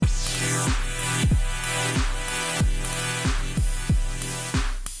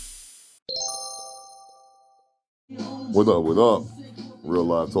What up, what up? Real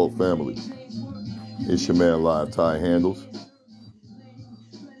Live Talk family. It's your man Live Ty Handles.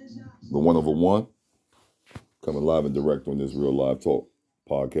 The one of a one. Coming live and direct on this Real Live Talk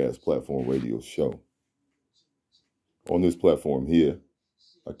podcast platform radio show. On this platform here,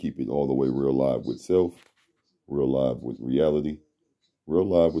 I keep it all the way real live with self, real live with reality, real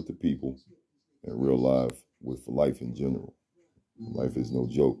live with the people, and real live with life in general. Life is no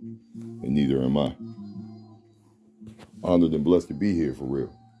joke, and neither am I. Honored and blessed to be here for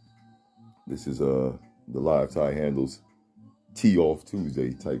real. This is the Live Ty Handles Tee Off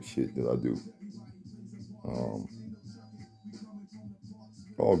Tuesday type shit that I do.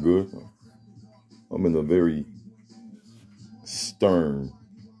 All good. I'm in a very stern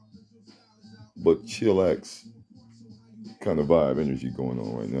but chillax kind of vibe energy going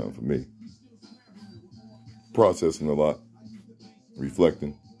on right now for me. Processing a lot,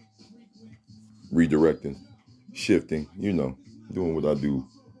 reflecting, redirecting, shifting, doing what I do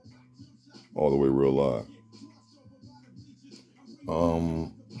all the way real live.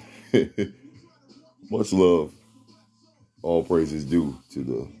 Much love, all praises due to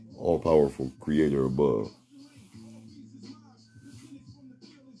the all-powerful creator above.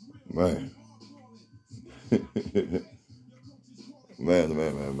 Man.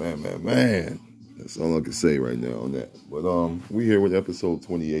 man. That's all I can say right now on that. But we here with episode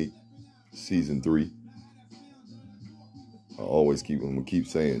 28, season 3. I'm gonna keep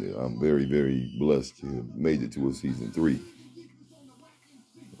saying it. I'm very, very blessed to have made it to a season 3.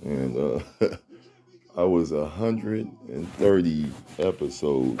 And I was 130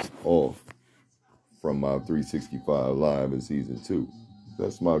 episodes off from my 365 live in season 2.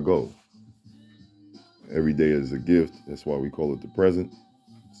 That's my goal. Every day is a gift. That's why we call it the present.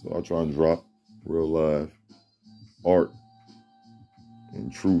 So I try and drop real live art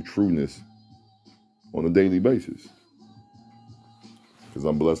and trueness on a daily basis. Because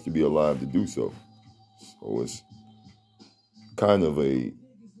I'm blessed to be alive to do so. So it's kind of a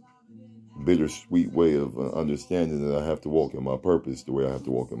bittersweet way of understanding that I have to walk in my purpose the way I have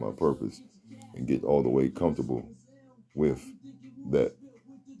to walk in my purpose and get all the way comfortable with that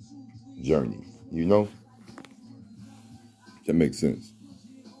journey. That makes sense.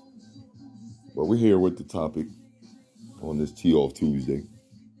 But we're here with the topic on this Tee Off Tuesday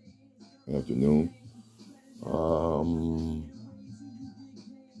afternoon.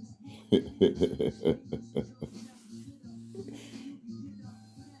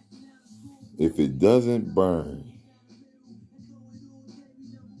 If it doesn't burn,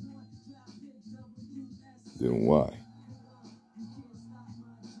 then why?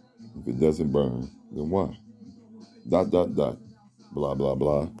 If it doesn't burn, then why? ... Blah, blah,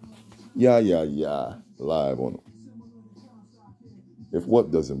 blah. Yeah. Live on them. If what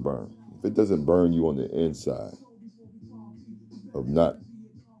doesn't burn? If it doesn't burn you on the inside of not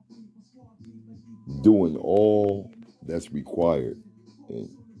doing all that's required and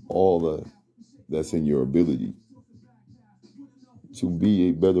all that's in your ability to be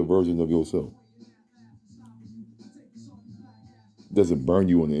a better version of yourself. Doesn't burn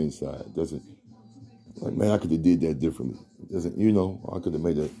you on the inside. Doesn't, like, man, I could have did that differently. Doesn't, I could have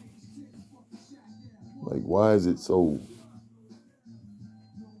made it. Like, why is it so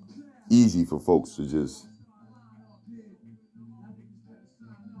easy for folks to just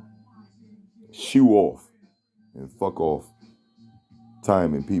shoo off and fuck off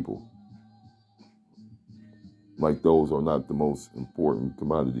time and people like those are not the most important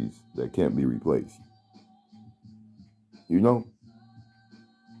commodities that can't be replaced?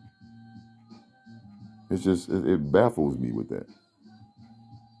 It's just, it baffles me with that.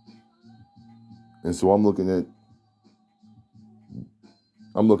 And so I'm looking at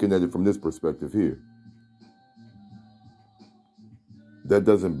it from this perspective here. That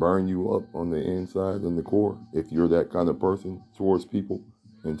doesn't burn you up on the inside and the core if you're that kind of person towards people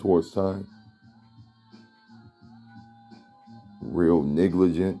and towards time. Real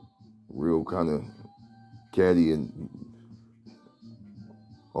negligent, real kind of catty and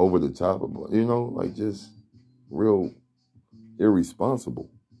over the top of, like just real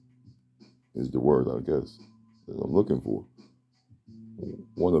irresponsible is the word, I guess, that I'm looking for.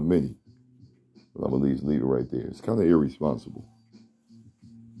 One of many. But I'm going to leave it right there. It's kind of irresponsible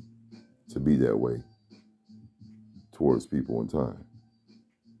to be that way towards people in time.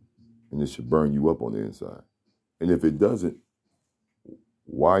 And it should burn you up on the inside. And if it doesn't,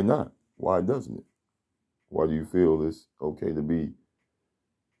 why not? Why doesn't it? Why do you feel it's okay to be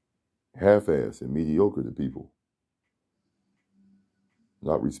half-assed and mediocre to people?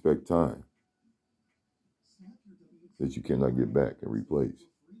 Not respect time that you cannot get back and replace.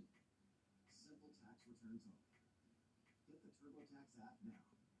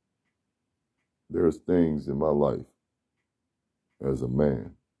 There's things in my life as a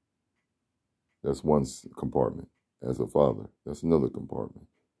man. That's one compartment. As a father, that's another compartment.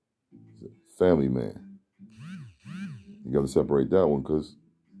 As a family man, you got to separate that one because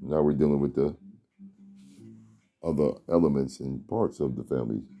now we're dealing with the other elements and parts of the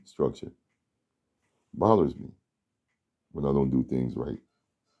family structure. Bothers me when I don't do things right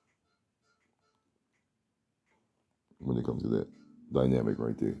when it comes to that dynamic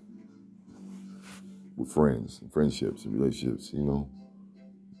right there with friends, and friendships, and relationships.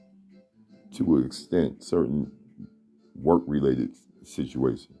 To an extent, certain work-related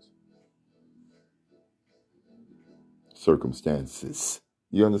situations, circumstances.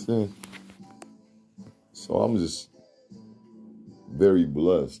 You understand? So I'm just very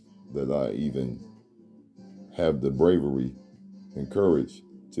blessed that I even have the bravery and courage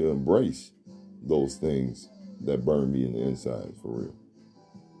to embrace those things that burn me in the inside for real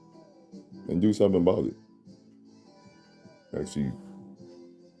and do something about it. Actually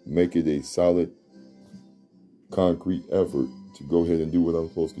make it a solid, concrete effort to go ahead and do what I'm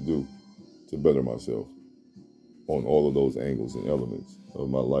supposed to do to better myself on all of those angles and elements of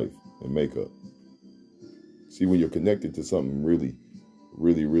my life and makeup. See, when you're connected to something really,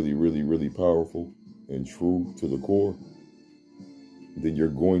 really, really, really, really powerful and true to the core, then you're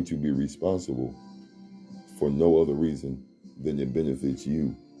going to be responsible for no other reason than it benefits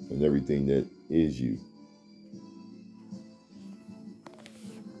you and everything that is you.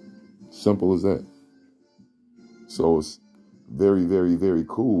 Simple as that. So it's very, very, very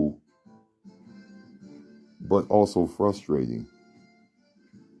cool, but also frustrating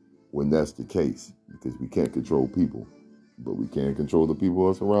when that's the case, because we can't control people, but we can control the people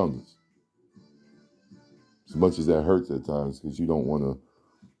that surround us. As much as that hurts at times, because you don't want to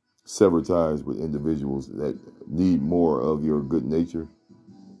sever ties with individuals that need more of your good nature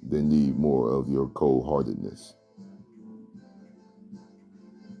than need more of your cold-heartedness.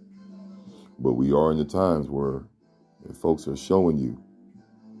 But we are in the times where if folks are showing you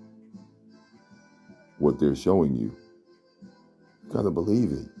what they're showing you, you gotta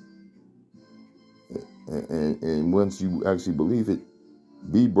believe it. And once you actually believe it,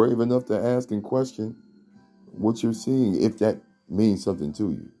 be brave enough to ask and question what you're seeing, if that means something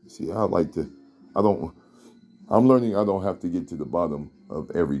to you. See, I'm learning I don't have to get to the bottom of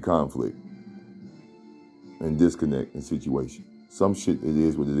every conflict and disconnect and situation. Some shit, it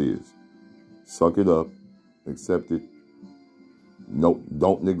is what it is. Suck it up, accept it. No,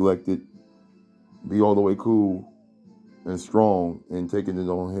 don't neglect it. Be all the way cool and strong and taking it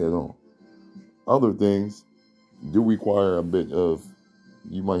on head on. Other things do require a bit of,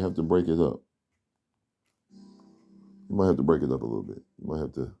 you might have to break it up. You might have to break it up a little bit. You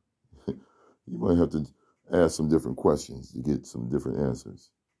might have to ask some different questions to get some different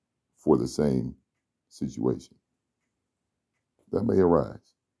answers for the same situation that may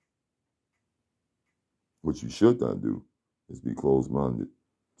arise. What you should not do is be closed-minded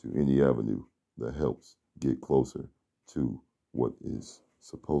to any avenue that helps get closer to what is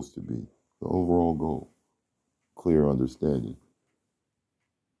supposed to be the overall goal. Clear understanding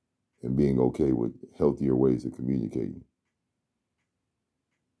and being okay with healthier ways of communicating.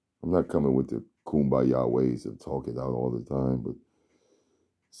 I'm not coming with the kumbaya ways of talking out all the time, but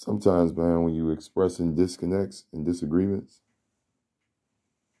sometimes, man, when you expressing disconnects and disagreements,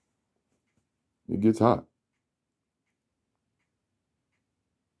 it gets hot.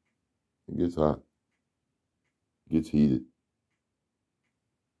 It gets hot. It gets heated.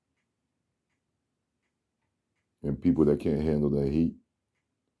 And people that can't handle that heat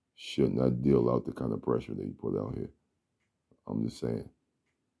should not deal out the kind of pressure that you put out here. I'm just saying.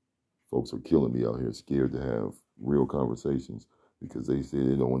 Folks are killing me out here, scared to have real conversations because they say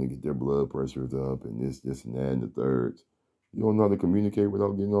they don't want to get their blood pressures up and this, and that, and the third. You don't know how to communicate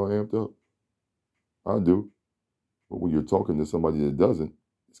without getting all amped up? I do. But when you're talking to somebody that doesn't,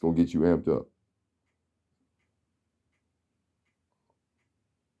 it's going to get you amped up.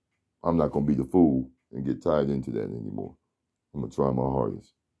 I'm not going to be the fool and get tied into that anymore. I'm going to try my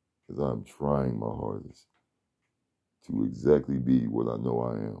hardest, because I'm trying my hardest to exactly be what I know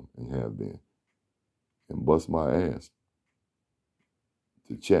I am and have been, and bust my ass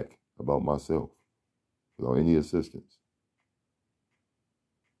to check about myself without any assistance.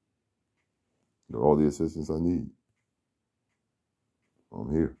 All the assistance I need. I'm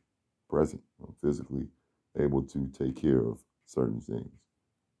here, present. I'm physically able to take care of certain things.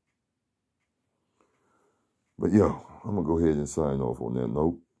 But yo, I'm going to go ahead and sign off on that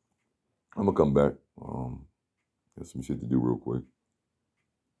note. I'm going to come back. Got some shit to do real quick.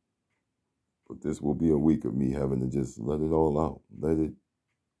 But this will be a week of me having to just let it all out. Let it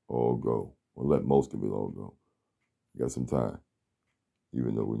all go. or let most of it all go. We got some time,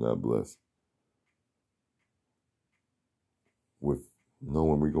 even though we're not blessed with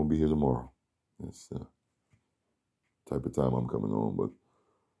knowing we're going to be here tomorrow. That's the type of time I'm coming on. But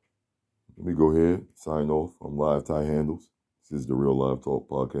let me go ahead, sign off. I'm Live Ty Handles. This is the Real Live Talk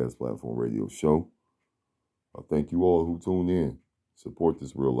Podcast Platform Radio Show. I thank you all who tuned in. Support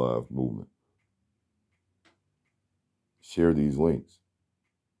this Real Live movement. Share these links.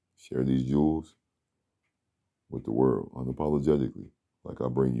 Share these jewels with the world unapologetically, like I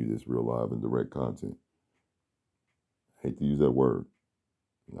bring you this real live and direct content. I hate to use that word,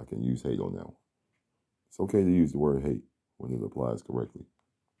 and I can use hate on that one. It's okay to use the word hate when it applies correctly.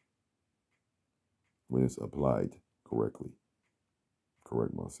 When it's applied correctly.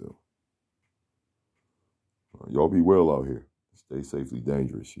 Correct myself. Y'all be well out here. Stay safely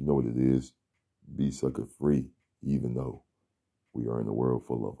dangerous. You know what it is. Be sucker free, even though we are in a world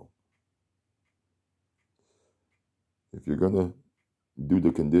full of them. If you're going to do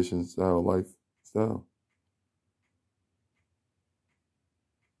the conditioned style lifestyle,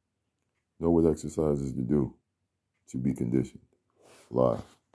 know what exercises to do to be conditioned. Live.